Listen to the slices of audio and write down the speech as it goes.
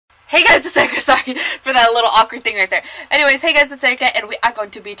Hey guys, it's Erika. Sorry for that little awkward thing right there. Anyways, hey guys, it's Erika, and we are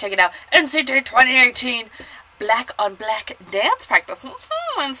going to be checking out NCT 2018 Black on Black dance practice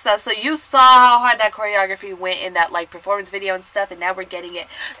and stuff. So you saw how hard that choreography went in that like performance video and stuff, and now we're getting it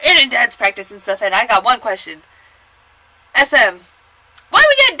in dance practice and stuff. And I got one question. SM, why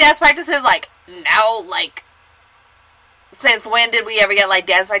we get dance practices like now? Like, since when did we ever get like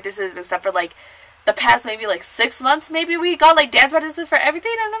dance practices except for like the past maybe like 6 months? Maybe we got like dance practices for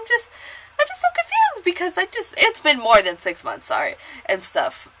everything, and I'm just so confused because it's been more than 6 months, sorry, and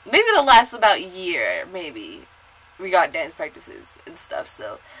stuff. Maybe the last about year, maybe we got dance practices and stuff.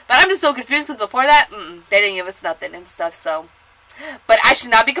 So, but I'm just so confused because before that, they didn't give us nothing and stuff. So, but I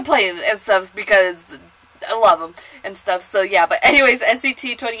should not be complaining and stuff because I love them and stuff. So yeah, but anyways,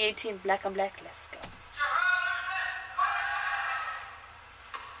 NCT 2018 Black on Black. Let's go.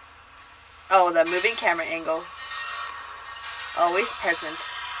 Oh, the moving camera angle. Always present.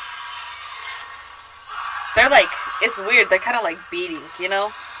 They're like, it's weird. They're kind of like beating, you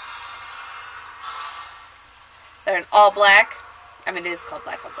know? They're in all black. I mean, it is called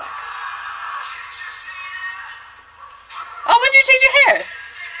Black on Black. Oh, when did you change your hair?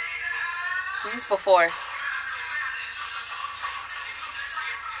 This is before.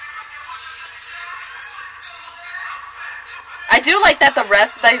 I do like that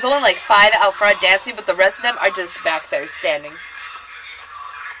there's only like 5 out front dancing, but the rest of them are just back there standing.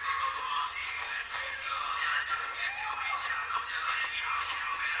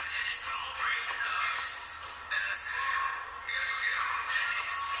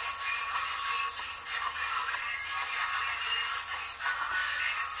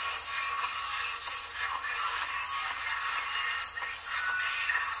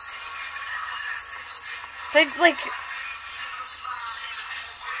 They like...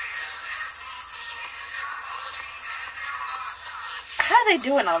 How are they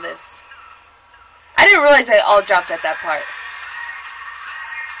doing all this? I didn't realize they all dropped at that part.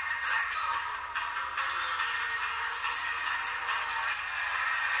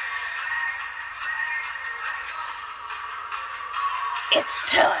 It's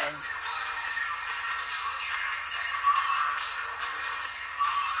time.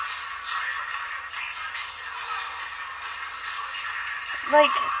 Like,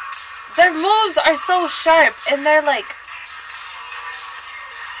 their moves are so sharp, and they're like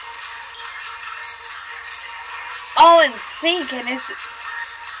all in sync, and it's...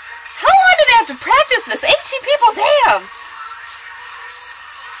 How long do they have to practice this? 18 people, damn!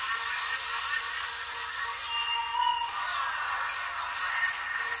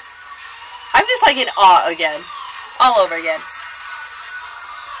 I'm just like in awe again. All over again.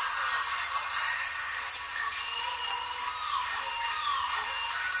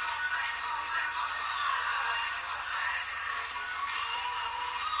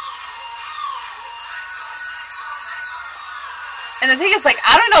 And the thing is, like,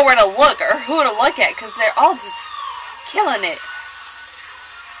 I don't know where to look or who to look at because they're all just killing it.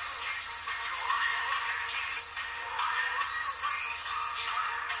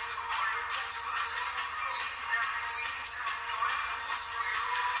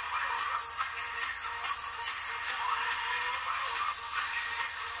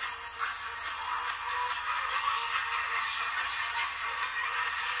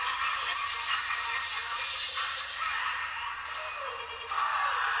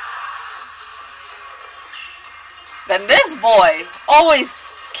 Then this boy, always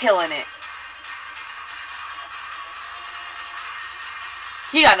killing it.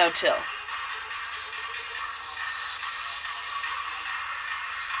 He got no chill.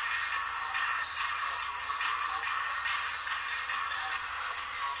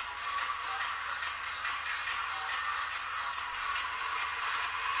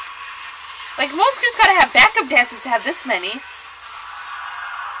 Like, most groups gotta have backup dancers to have this many.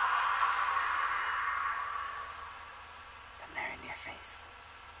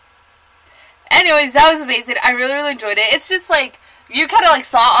 Anyways, that was amazing. I really enjoyed it. It's just like, you kind of like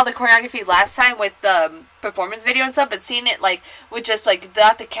saw all the choreography last time with the performance video and stuff, but seeing it like with just like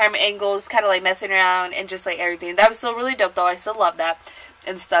not the camera angles, kind of like messing around and just like everything. That was still really dope though. I still love that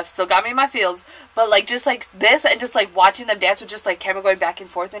and stuff. Still got me in my feels. But like just like this and just like watching them dance with just like camera going back and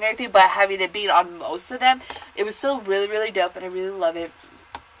forth and everything, but having it be on most of them, it was still really dope, and I really love it.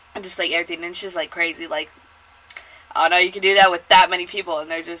 And just like everything, and it's just like crazy, like, oh no, you can do that with that many people, and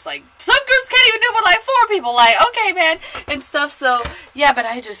they're just like, some groups can't even do it with like 4 people, like, okay man, and stuff. So yeah, but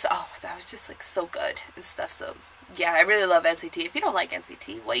I just, oh, that was just like so good and stuff. So yeah, I really love NCT. If you don't like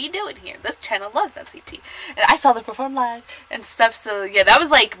NCT, what are you doing here? This channel loves NCT, and I saw them perform live and stuff. So yeah, that was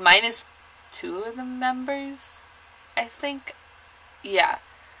like -2 of the members, I think. Yeah,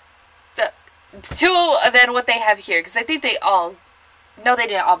 to than what they have here, because I think they all, no, they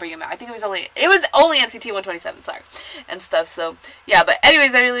didn't all bring him out. I think it was only NCT 127, sorry, and stuff. So yeah, but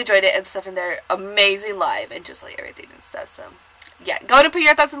anyways, I really enjoyed it and stuff, and they're amazing live and just like everything and stuff. So yeah, go ahead and put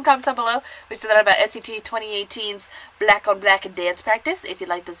your thoughts in the comments down below. We said that about NCT 2018's Black on Black dance practice. If you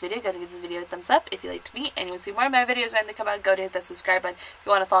liked this video, go ahead and give this video a thumbs up. If you liked me and you want to see more of my videos when they come out, go ahead and hit that subscribe button. If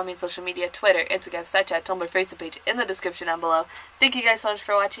you want to follow me on social media, Twitter, Instagram, Snapchat, Tumblr, Facebook page in the description down below. Thank you guys so much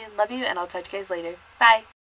for watching. Love you, and I'll talk to you guys later. Bye.